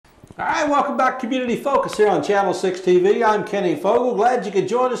All right, welcome back to Community Focus here on Channel 6 TV. I'm Kenny Fogle. Glad you could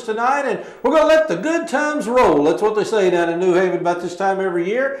join us tonight, and we're going to let the good times roll. That's what they say down in New Haven about this time every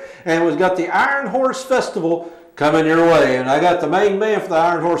year. And we've got the Iron Horse Festival coming your way. And I got the main man for the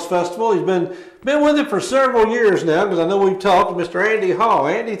Iron Horse Festival. He's been with it for several years now, because I know we've talked, Mr. Andy Hall.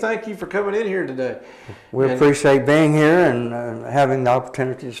 Andy, thank you for coming in here today. We appreciate being here and having the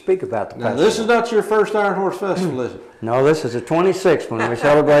opportunity to speak about the festival. Now, this is not your first Iron Horse Festival, is it? No, this is the 26th one. We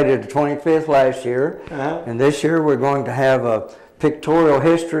celebrated the 25th last year. And this year we're going to have a pictorial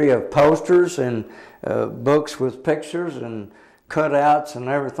history of posters and books with pictures and cutouts and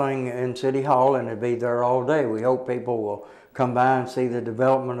everything in City Hall, and it'll be there all day. We hope people will come by and see the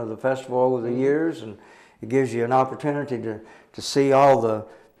development of the festival over the years, and it gives you an opportunity to see all the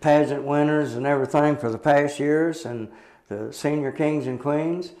pageant winners and everything for the past years and the senior kings and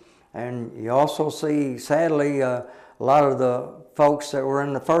queens. And you also see, sadly, a lot of the folks that were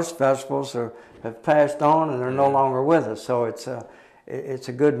in the first festivals have passed on and they're no longer with us. So it's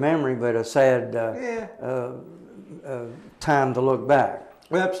a good memory, but a sad time to look back.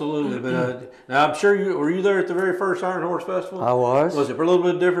 Absolutely, but now I'm sure were you there at the very first Iron Horse Festival? I was. Was it a little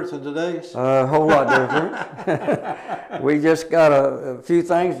bit different than today's? A whole lot different. We just got a few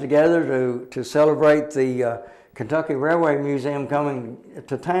things together to celebrate the Kentucky Railway Museum coming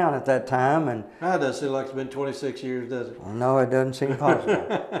to town at that time, and that doesn't seem like it's been 26 years, does it? No, it doesn't seem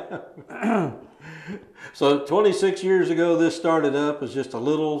possible. So 26 years ago, this started up as just a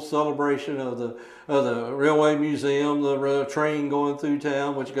little celebration of the Railway Museum, the train going through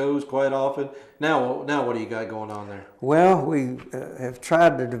town, which goes quite often. Now what do you got going on there? Well, we have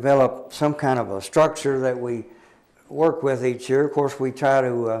tried to develop some kind of a structure that we work with each year. Of course, we try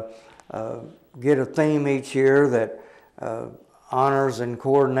to get a theme each year that honors and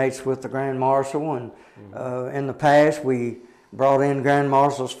coordinates with the Grand Marshal. And in the past, we brought in Grand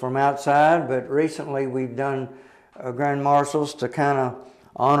Marshals from outside, but recently we've done Grand Marshals to kind of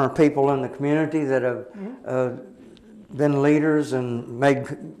honor people in the community that have been leaders and made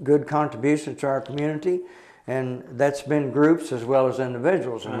good contributions to our community. And that's been groups as well as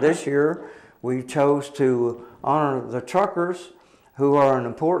individuals. And this year we chose to honor the truckers, who are an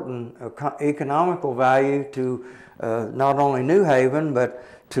important economical value to not only New Haven, but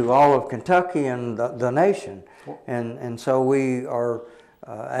to all of Kentucky and the nation. And so we are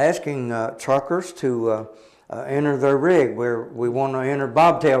asking truckers to enter their rig. We want to enter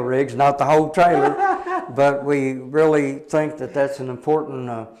bobtail rigs, not the whole trailer, but we really think that that's an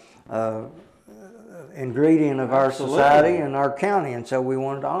important ingredient of our society and our county, and so we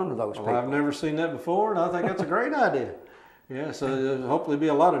wanted to honor those people. I've never seen that before, and I think that's a great idea. Yeah, so hopefully be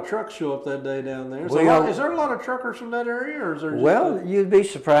a lot of trucks show up that day down there. So is there a lot of truckers from that area, or is there? Well, you'd be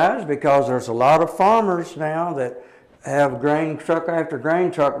surprised, because there's a lot of farmers now that have grain truck after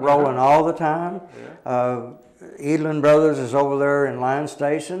grain truck rolling all the time. Edlin Brothers is over there in Line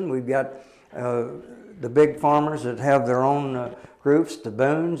Station. We've got the big farmers that have their own groups, the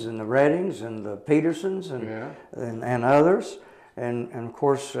Boones and the Reddings and the Petersons and others. And of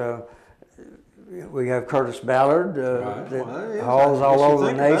course, we have Curtis Ballard that hauls all over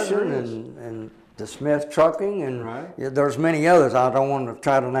the nation, and the Smith Trucking, and there's many others. I don't want to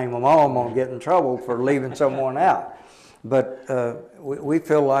try to name them all. I'm going to get in trouble for leaving someone out. But we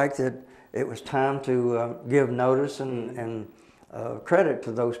feel like that it was time to give notice and credit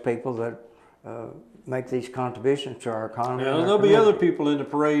to those people that make these contributions to our economy. Yeah, there'll be other people in the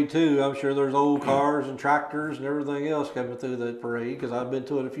parade too. I'm sure there's old cars and tractors and everything else coming through that parade, because I've been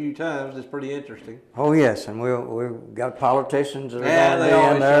to it a few times. It's pretty interesting. Oh yes, and we've got politicians that are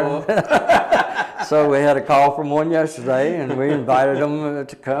going to be in there. So we had a call from one yesterday, and we invited them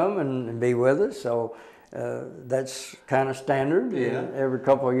to come and be with us. So that's kind of standard every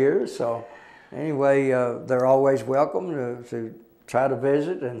couple of years. So anyway, they're always welcome to try to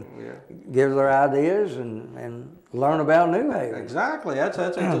visit and give their ideas and learn about New Haven. Exactly. It's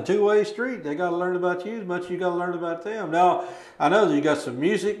a two-way street. They got to learn about you as much as you got to learn about them. Now, I know that you got some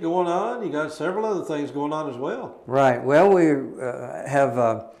music going on. You got several other things going on as well. Right. Well, we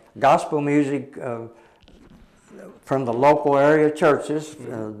have gospel music from the local area churches,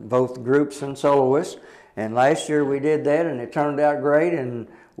 both groups and soloists. And last year we did that, and it turned out great. And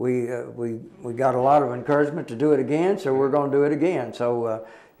we got a lot of encouragement to do it again, so we're going to do it again. So,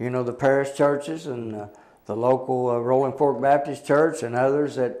 you know, the parish churches and the local Rolling Fork Baptist Church and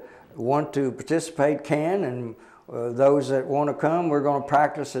others that want to participate can, and those that want to come, we're going to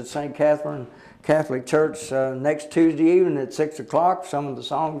practice at St. Catherine Catholic Church next Tuesday evening at 6 o'clock, some of the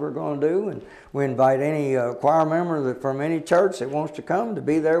songs we're going to do, and we invite any choir member from any church that wants to come to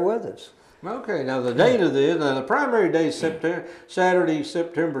be there with us. Okay, now the date of this, now the primary day is Saturday,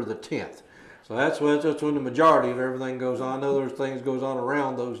 September the 10th. So that's when the majority of everything goes on. I know there's things goes on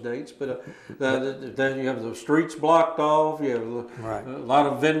around those dates, but then you have the streets blocked off. You have a lot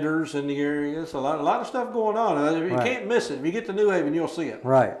of vendors in the area. So a lot of stuff going on. You can't miss it. If you get to New Haven, you'll see it.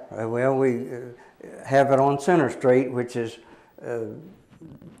 Right. Well, we have it on Center Street, which is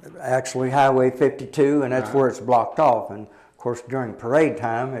actually Highway 52, and that's where it's blocked off. And of course, during parade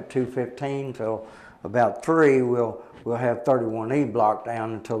time at 2:15 till about 3, we'll have 31E blocked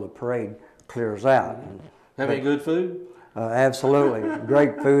down until the parade clears out. Have any good food? Absolutely.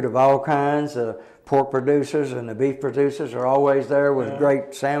 Great food of all kinds. Pork producers and the beef producers are always there with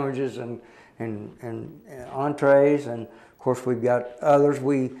great sandwiches and entrees. And of course, we've got others.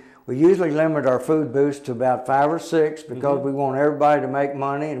 We usually limit our food booths to about 5 or 6 because we want everybody to make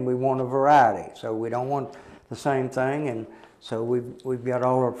money and we want a variety. So we don't want the same thing. And so we've got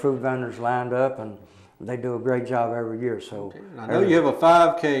all our food vendors lined up, and they do a great job every year. So I know you have a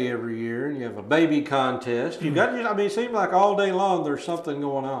 5K every year, and you have a baby contest. You got, I mean, it seems like all day long there's something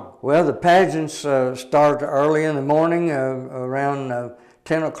going on. Well, the pageants start early in the morning, around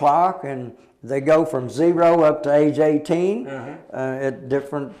 10 o'clock, and they go from 0 up to age 18 at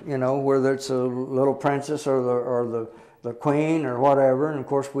different, whether it's a little princess or the queen or whatever. And of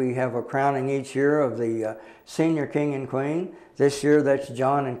course, we have a crowning each year of the senior king and queen. This year, that's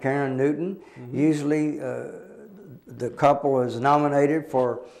John and Karen Newton. Usually, the couple is nominated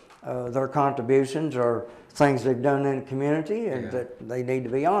for their contributions or things they've done in the community, and that they need to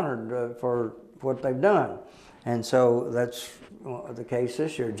be honored for what they've done. And so that's the case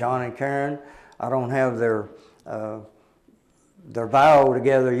this year. John and Karen, I don't have their bio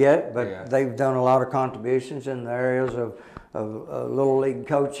together yet, but they've done a lot of contributions in the areas of little league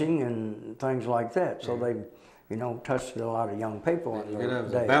coaching and things like that. So they've touched a lot of young people. You're going to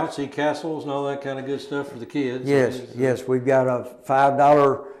have the bouncy castles and all that kind of good stuff for the kids. Yes. We've got a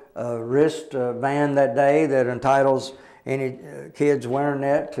 $5 wrist band that day that entitles any kids wearing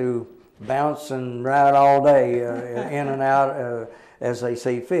that to bounce and ride all day in and out as they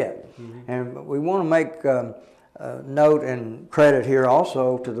see fit. And we want to make note and credit here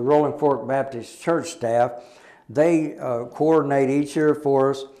also to the Rolling Fork Baptist Church staff. They coordinate each year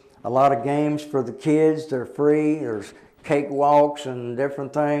for us a lot of games for the kids. They're free. There's cake walks and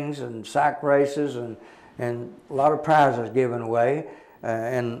different things and sack races and a lot of prizes given away.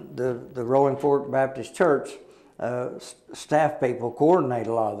 And the Rolling Fork Baptist Church staff people coordinate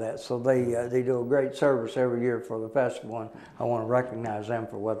a lot of that, so they do a great service every year for the festival, and I want to recognize them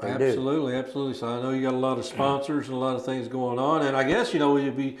for what they do. Absolutely. So I know you got a lot of sponsors and a lot of things going on, and I guess we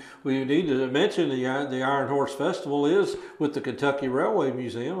need to mention the Iron Horse Festival is with the Kentucky Railway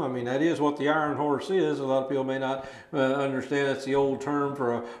Museum. I mean, that is what the Iron Horse is. A lot of people may not understand that's the old term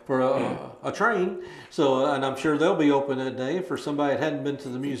for a train. So, and I'm sure they'll be open that day for somebody that hadn't been to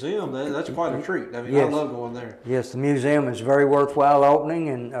the museum. That's quite a treat. I mean, I love going there. Yes, the museum is very worthwhile opening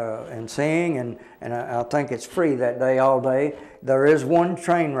and seeing, and I think it's free that day, all day. There is one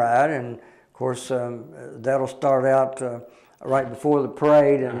train ride, and of course that'll start out right before the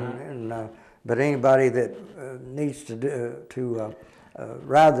parade, but anybody that needs to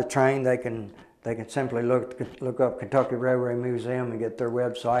ride the train, they can simply look up Kentucky Railway Museum and get their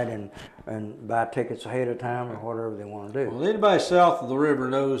website and buy tickets ahead of time or whatever they want to do. Well, anybody south of the river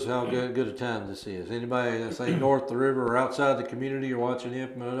knows how good a time this is. Anybody, say, north of the river or outside the community or watching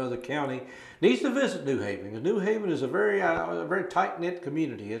it from another county needs to visit New Haven. New Haven is a very tight-knit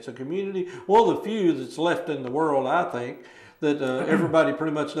community. It's a community, one of the few that's left in the world, I think, that everybody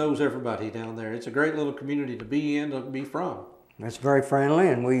pretty much knows everybody down there. It's a great little community to be in, to be from. It's very friendly,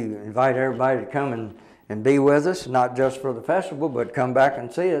 and we invite everybody to come and be with us, not just for the festival, but come back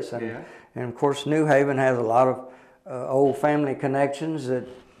and see us. And of course, New Haven has a lot of old family connections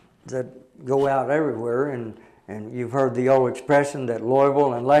that go out everywhere. And you've heard the old expression that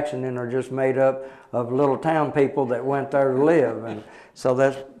Louisville and Lexington are just made up of little town people that went there to live. And so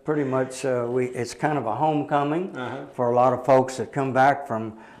that's pretty much, it's kind of a homecoming for a lot of folks that come back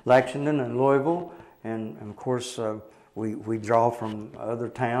from Lexington and Louisville. And of course, we draw from other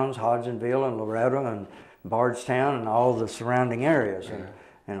towns, Hodgenville and Loretto and Bardstown and all the surrounding areas,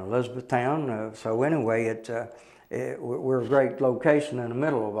 and Elizabethtown. So anyway, we're a great location in the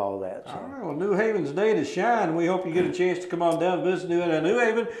middle of all that. So. All right, well, New Haven's day to shine. We hope you get a chance to come on down and visit New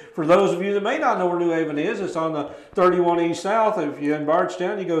Haven. For those of you that may not know where New Haven is, it's on the 31 East South. If you're in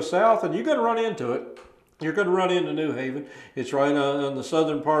Bardstown, you go south, and you're going to run into it. You're going to run into New Haven. It's right on the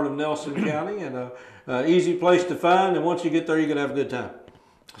southern part of Nelson County, and easy place to find, and once you get there, you're going to have a good time.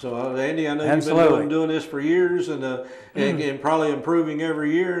 So Andy, I know Absolutely. you've been doing this for years, and probably improving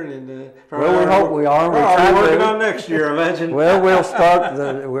every year. Well, we hope we are. We're working on next year, I imagine. Well, we'll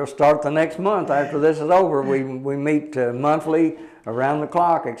start the next month after this is over. We meet monthly around the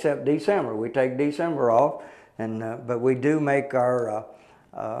clock, except December. We take December off, and but we do make our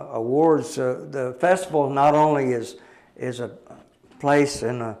awards. The festival not only is a place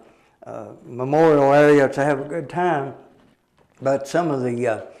in a memorial area to have a good time, but some of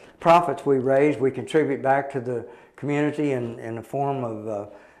the profits we raise, we contribute back to the community in the form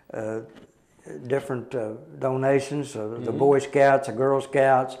of different donations. The Boy Scouts, the Girl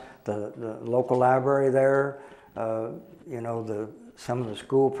Scouts, the local library there, you know, some of the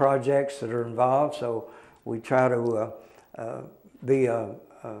school projects that are involved. So we try to be a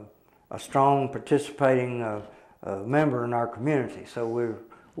strong participating member in our community. So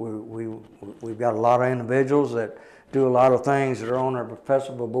we've got a lot of individuals that do a lot of things that are on our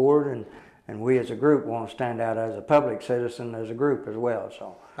festival board, and we as a group want to stand out as a public citizen as a group as well.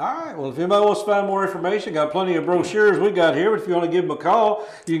 So. All right. Well, if anybody wants to find more information, got plenty of brochures we got here. But if you want to give them a call,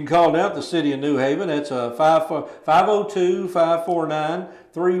 you can call now at the City of New Haven. It's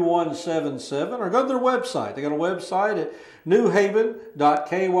 502-549-3177, or go to their website. They got a website at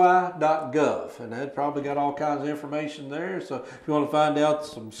newhaven.ky.gov, and they've probably got all kinds of information there. So if you want to find out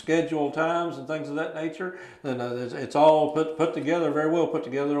some scheduled times and things of that nature, then it's all put together, very well put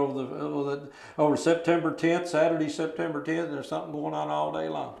together over September 10th, Saturday, September 10th. And there's something going on all day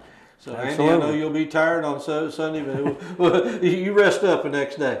long. So Andy, I know you'll be tired on Sunday, but you rest up the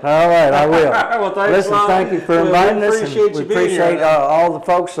next day. All right, I will. Well, thanks, listen, thank you for inviting us. We appreciate all the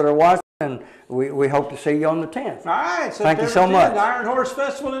folks that are watching, and we hope to see you on the 10th. All right, thank you so 10th, much. Iron Horse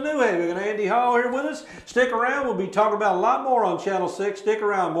Festival in New Haven. Andy Hall here with us. Stick around. We'll be talking about a lot more on Channel 6. Stick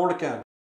around. More to come.